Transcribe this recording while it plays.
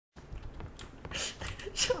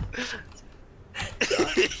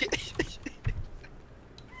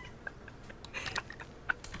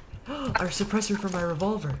Our suppressor for my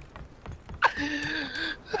revolver.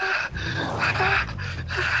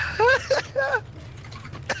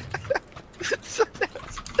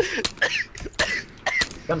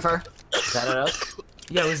 Gunfire? Is that us?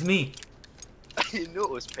 Yeah, it was me. You knew it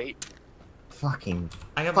was Peyton. Fucking.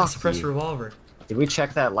 I got my Fuck suppressor you. revolver. Did we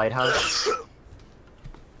check that lighthouse?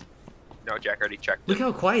 No, Jack already checked Look it.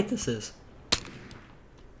 how quiet this is.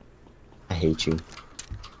 I hate you.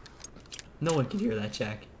 No one can hear that,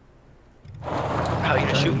 Jack. How you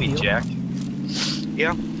gonna shoot me, Jack?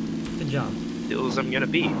 Yeah, Good job. hills I'm gonna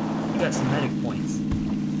be. You got some medic points.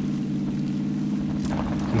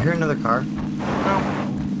 You hear another car?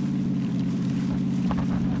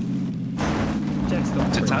 Jack's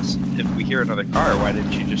going To for it. test if we hear another car, why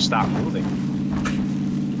didn't you just stop moving?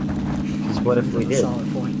 Because what if we That's a did?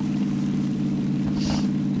 solid point.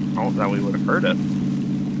 Oh, then we would have heard it.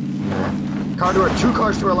 Yeah. Car to our 2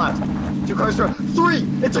 cars to our left. 2 cars to our 3!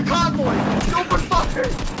 It's a convoy! Open fire!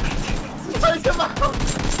 Take him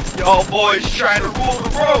out! Yo, boys, trying to rule the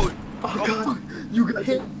road! Oh god! You got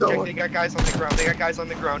hit! Jack, they got guys on the ground. They got guys on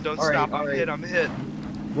the ground. Don't Alright, stop. alright. I'm hit.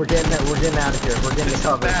 We're getting out of here. We're getting This to is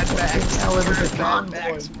cover. Mad Max. Hell, it was You're a Mad convoy.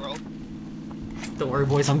 Max, bro. Don't worry,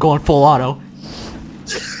 boys. I'm going full auto.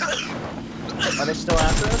 Are they still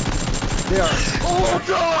after us? They are. Oh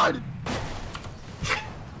god!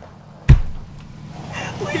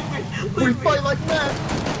 We fight like men!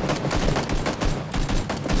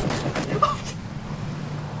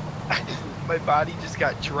 My body just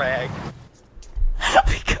got dragged.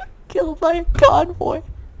 We got killed by a convoy.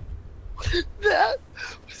 That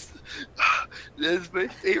is my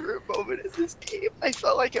favorite moment in this game. I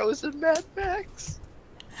felt like I was in Mad Max.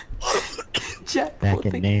 Jack Back in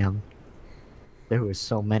flipping. Nam. There was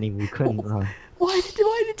so many we couldn't run. Why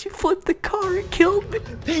did you flip the car and kill me?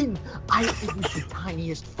 Ping! It was the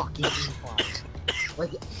tiniest fucking incline.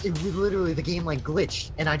 Like, it was literally the game like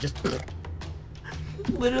glitched, and I just.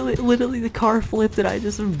 Literally the car flipped and I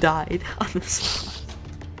just died on the spot.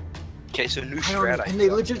 Okay, so new I strat. don't, and they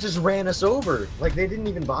literally just ran us over. Like, they didn't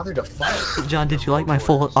even bother to fight. John, did you like my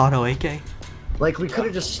full auto AK? Like, we could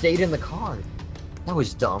have just stayed in the car. That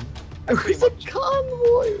was dumb. I It was a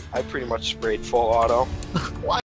convoy! I pretty much sprayed full auto. Why?